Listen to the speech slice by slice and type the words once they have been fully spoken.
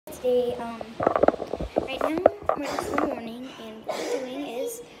today. Right now it's the morning, and what we're doing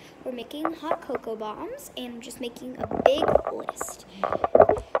is we're making hot cocoa bombs, and I'm just making a big list.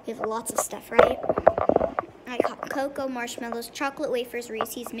 We have lots of stuff, right? Like hot cocoa, marshmallows, chocolate wafers,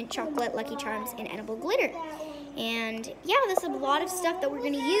 Reese's, mint chocolate, Lucky Charms, and edible glitter. And yeah, there's a lot of stuff that we're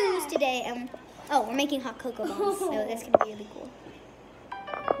gonna use today. Oh, we're making hot cocoa bombs, so that's gonna be really cool.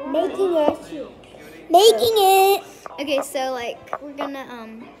 Making it. Okay, so like we're gonna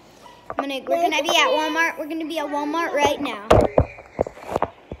be at Walmart. We're gonna be at Walmart right now.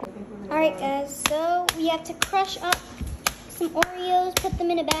 All right, guys. So we have to crush up some Oreos, put them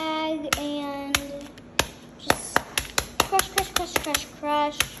in a bag, and just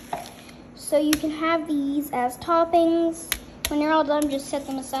crush. So you can have these as toppings. When you're all done, just set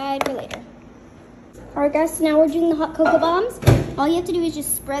them aside for later. All right, guys. So now we're doing the hot cocoa bombs. All you have to do is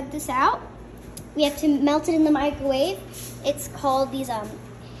just spread this out. We have to melt it in the microwave. It's called these,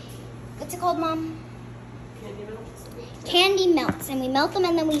 what's it called, Mom? Candy melts. Candy melts, and we melt them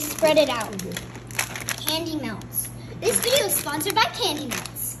and then we spread it out. Candy melts. This video is sponsored by Candy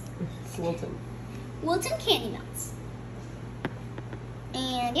Melts. Wilton Candy Melts.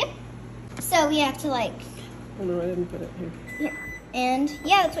 And yep. So we have to like. Oh no, I didn't put it here. Yeah. And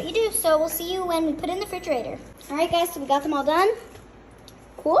yeah, that's what you do. So we'll see you when we put it in the refrigerator. All right, guys. So we got them all done.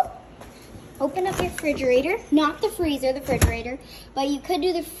 Cool. Open up your refrigerator, not the freezer, the refrigerator. But you could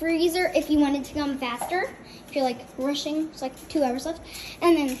do the freezer if you wanted to come faster. If you're like rushing, it's like 2 hours left.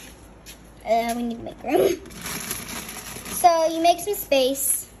 And then we need to make room. So you make some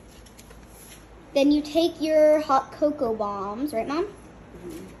space. Then you take your hot cocoa bombs, right, Mom?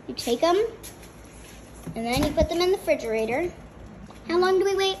 You take them, and then you put them in the refrigerator. How long do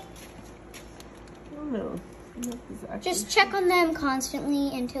we wait? I don't know. Just check on them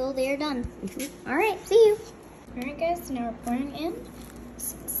constantly until they're done. All right, see you. All right, guys, so now we're pouring in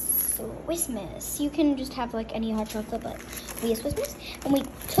some Swiss Miss. You can just have like any hot chocolate, but we use Swiss Miss. And we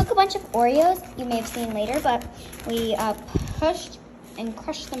took a bunch of Oreos, you may have seen later, but we pushed and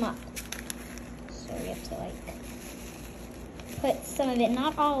crushed them up. So we have to like put some of it,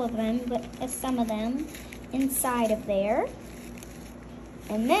 not all of them, but some of them inside of there.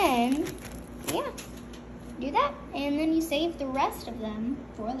 And then, yeah. Do that, and then you save the rest of them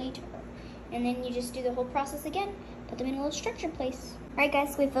for later. And then you just do the whole process again, put them in a little structured place. All right,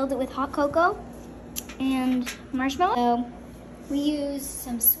 guys, so we filled it with hot cocoa and marshmallow. So we use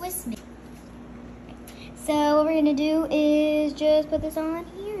some Swiss Miss. So what we're gonna do is just put this on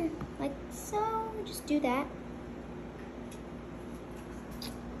here, like so. Just do that.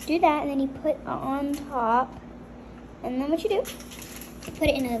 Do that, and then you put on top. And then what you do, put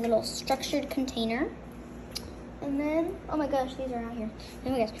it in a little structured container. And then, oh my gosh, these are out here. Oh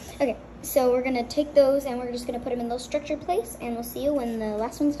my gosh. Okay, so we're gonna take those and we're just gonna put them in those structured place, and we'll see you when the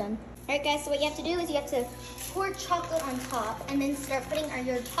last one's done. All right, guys, so what you have to do is you have to pour chocolate on top and then start putting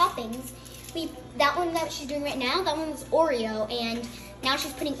your toppings. That one that she's doing right now, that one was Oreo, and now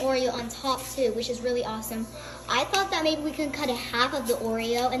she's putting Oreo on top too, which is really awesome. I thought that maybe we could cut a half of the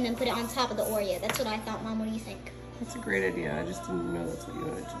Oreo and then put it on top of the Oreo. That's what I thought, Mom. What do you think? That's a great idea. I just didn't know that's what you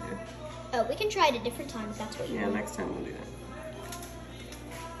wanted to do. Oh, we can try it a different time if that's what you want. Yeah, next time we'll do that.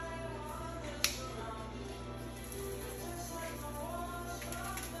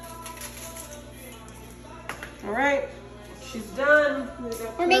 All right, she's done.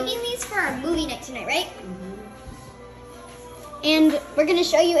 We're making these for our movie night tonight, right? And we're gonna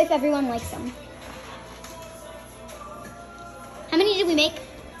show you if everyone likes them. How many did we make? 8.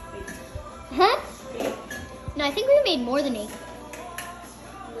 Huh? 8. No, I think we made more than 8.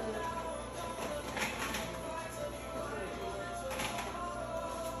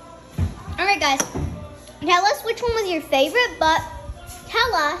 All right, guys, tell us which one was your favorite, but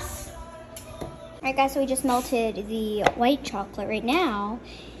tell us. All right, guys, so we just melted the white chocolate right now.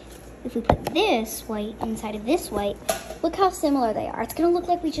 If we put this white inside of this white, look how similar they are. It's gonna look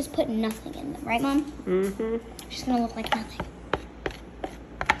like we just put nothing in them, right, Mom? Mm-hmm. It's just gonna look like nothing.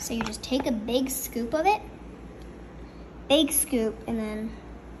 So you just take a big scoop of it, big scoop, and then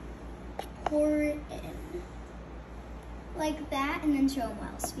pour it in. Like that, and then show them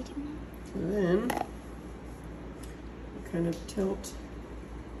what else we do. And then kind of tilt.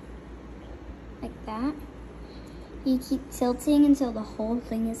 Like that. You keep tilting until the whole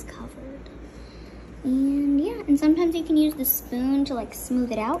thing is covered. And yeah, and sometimes you can use the spoon to like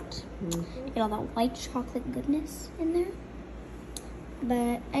smooth it out. Get all that white chocolate goodness in there.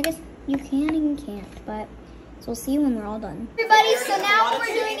 But I guess you can and you can't, but so we'll see you when we're all done. Everybody, so now what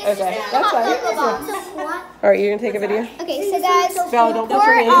we're doing is Okay, just that's hot fine. cocoa bombs. All right, you're gonna take a video? Okay, so guys, Val, don't pour put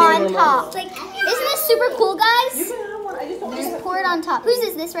your it hand in on your top. mouth. Like, isn't this super cool, guys? Just pour pour it on top. Whose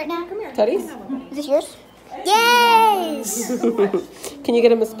is this right now? Teddy's? Is this yours? Yes! Can you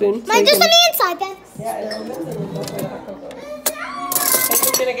get him a spoon? Mine just on the inside then.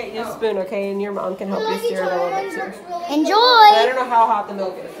 I'm gonna get you a spoon, okay? And your mom can help you stir it a little bit too. Enjoy! I don't know how hot the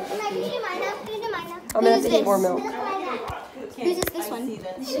milk is. I'm gonna have to get more milk. Whose is this one?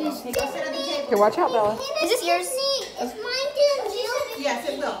 Here, watch out, Bella. Is this yours? It's mine too. Yes,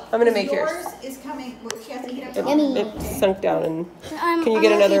 it will. I'm gonna make yours. Is coming. She has to heat up. It sunk down and can you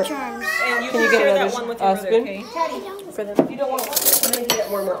get another? Can you get another spoon for them? You don't want one. I'm gonna get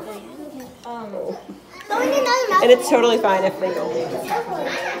more milk. And it's totally fine if they don't make it.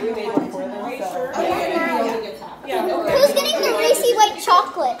 We made one for them. Who's getting the racy white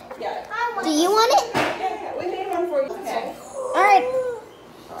chocolate? Do you want it? Yeah, we made one for you. All right.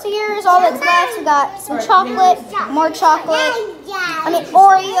 So here's all that's left. We got some chocolate, more chocolate. I mean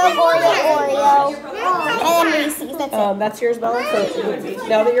Oreo, and then Reese's. That's it. That's yours, Bella. So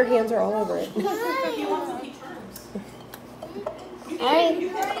now that your hands are all over it. All right.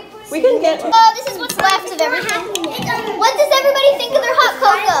 We can get. This is what's left of everything. What does everybody think of their hot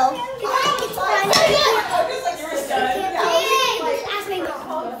cocoa?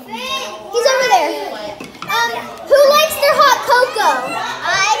 He's over there. Who likes their hot cocoa?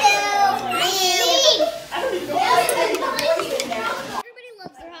 I do. Everybody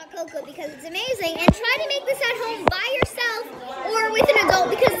loves their hot cocoa because it's amazing. And try to make this at home by yourself or with an adult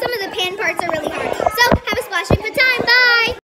because some of the pan parts are really hard. So have a splashing good time. Bye.